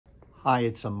Hi,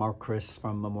 it's Mark Chris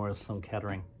from Memorial Sloan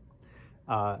Kettering.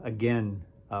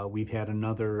 We've had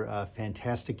another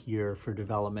fantastic year for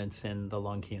developments in the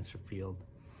lung cancer field.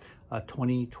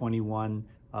 2021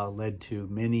 led to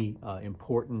many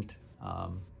important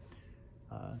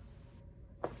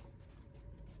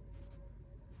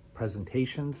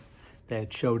presentations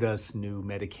that showed us new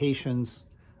medications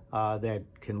that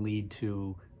can lead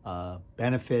to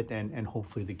benefit and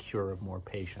hopefully the cure of more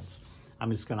patients. I'm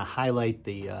just going to highlight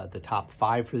the top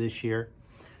 5 for this year.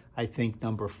 I think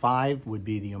number 5 would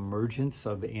be the emergence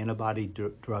of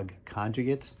antibody-drug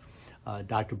conjugates.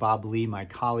 Dr. Bob Lee, my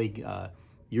colleague,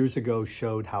 years ago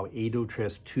showed how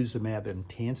trastuzumab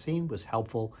emtansine was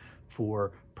helpful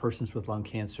for persons with lung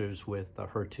cancers with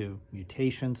HER2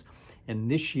 mutations. And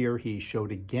this year he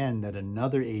showed again that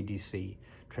another ADC,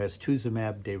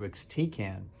 trastuzumab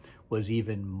deruxtecan, was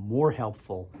even more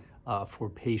helpful for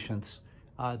patients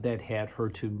that had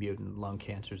HER2 mutant lung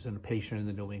cancers in a patient in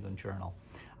the New England Journal.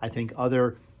 I think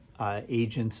other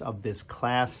agents of this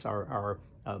class are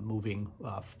moving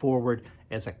forward.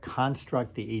 As a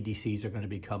construct, the ADCs are going to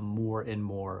become more and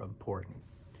more important.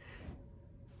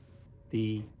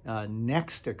 The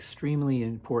next extremely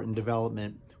important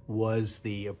development was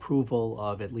the approval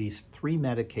of at least 3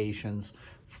 medications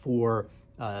for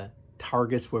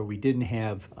targets where we didn't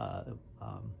have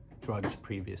drugs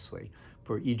previously.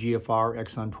 For EGFR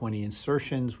exon 20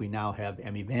 insertions, we now have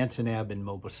amivantamab and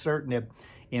mobocertinib,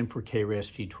 and for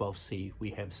KRAS G12C,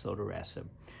 we have sotorasib.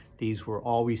 These were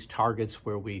always targets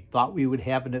where we thought we would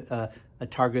have a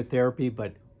target therapy,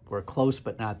 but we're close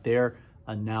but not there,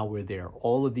 and now we're there.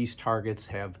 All of these targets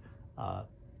have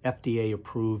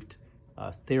FDA-approved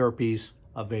therapies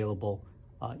available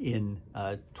in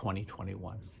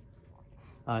 2021.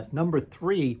 Number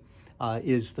 3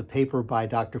 is the paper by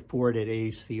Dr. Ford at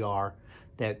AACR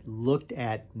that looked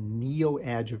at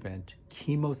neoadjuvant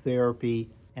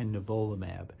chemotherapy and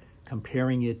nivolumab,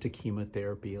 comparing it to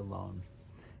chemotherapy alone.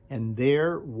 And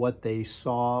there, what they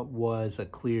saw was a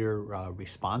clear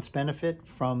response benefit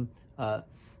from the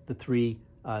 3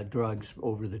 drugs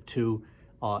over the 2,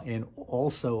 and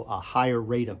also a higher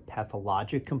rate of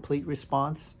pathologic complete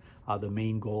response, the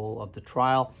main goal of the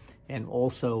trial, and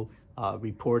also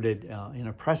reported in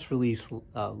a press release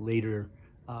later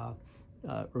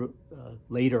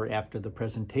after the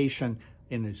presentation,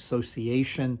 an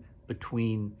association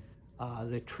between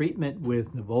the treatment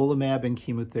with nivolumab and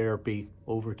chemotherapy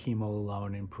over chemo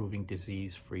alone, improving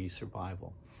disease-free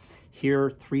survival.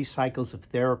 Here, 3 cycles of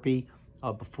therapy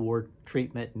before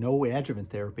treatment, no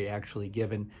adjuvant therapy actually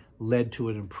given, led to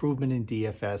an improvement in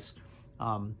DFS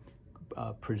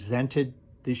presented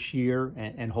this year,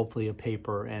 and hopefully a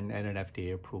paper and an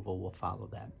FDA approval will follow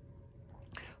that.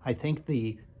 I think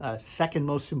the second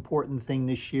most important thing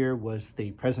this year was the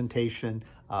presentation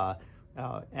at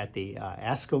the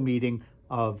ASCO meeting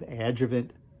of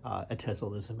adjuvant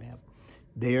atezolizumab.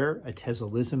 There,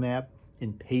 atezolizumab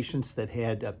in patients that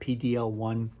had a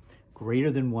PD-L1 greater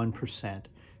than 1%,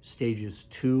 stages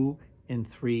 2 and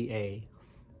 3A,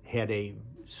 had a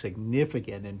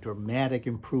significant and dramatic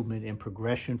improvement in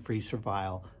progression-free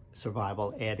survival,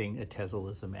 adding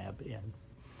atezolizumab in.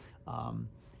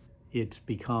 It's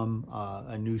become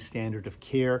a new standard of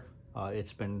care.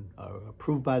 It's been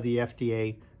approved by the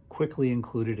FDA, quickly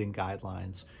included in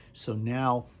guidelines. So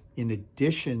now, in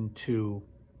addition to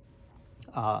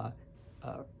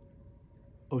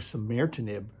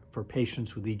osimertinib for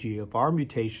patients with EGFR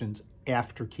mutations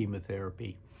after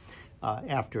chemotherapy,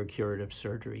 after a curative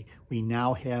surgery, we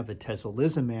now have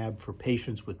atezolizumab for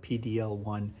patients with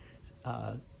PD-L1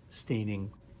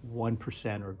 staining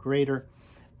 1% or greater,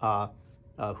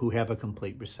 who have a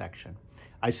complete resection.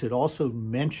 I should also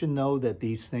mention, though, that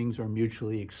these things are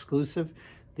mutually exclusive.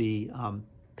 The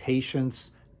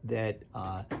patients that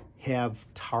have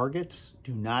targets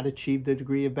do not achieve the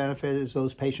degree of benefit as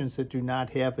those patients that do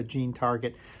not have a gene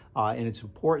target. And it's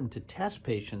important to test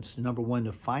patients, number 1,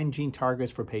 to find gene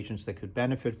targets for patients that could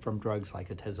benefit from drugs like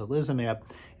atezolizumab,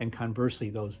 and conversely,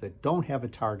 those that don't have a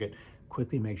target,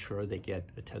 quickly make sure they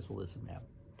get atezolizumab.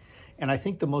 And I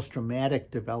think the most dramatic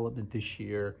development this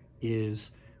year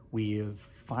is we have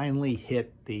finally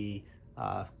hit the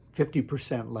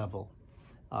 50% level,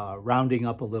 rounding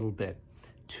up a little bit,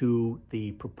 to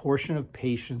the proportion of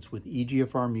patients with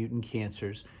EGFR mutant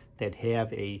cancers that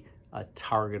have a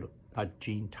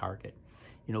gene target.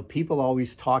 You know, people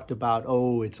always talked about,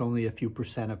 oh, it's only a few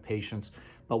percent of patients,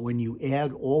 but when you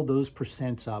add all those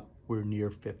percents up, we're near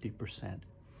 50%.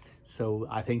 So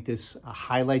I think this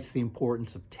highlights the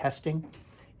importance of testing.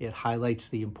 It highlights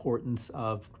the importance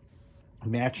of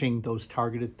matching those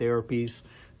targeted therapies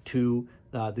to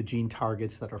the gene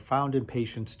targets that are found in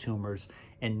patients' tumors,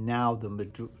 and now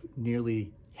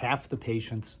nearly half the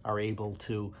patients are able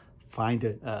to find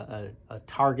a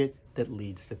target that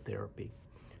leads to therapy.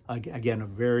 Again, a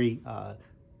very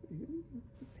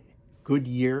good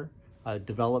year,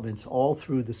 developments all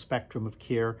through the spectrum of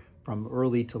care from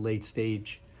early to late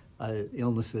stage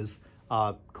illnesses,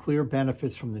 clear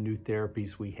benefits from the new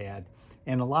therapies we had,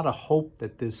 and a lot of hope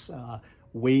that this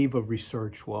wave of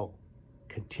research will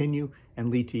continue and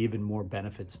lead to even more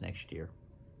benefits next year.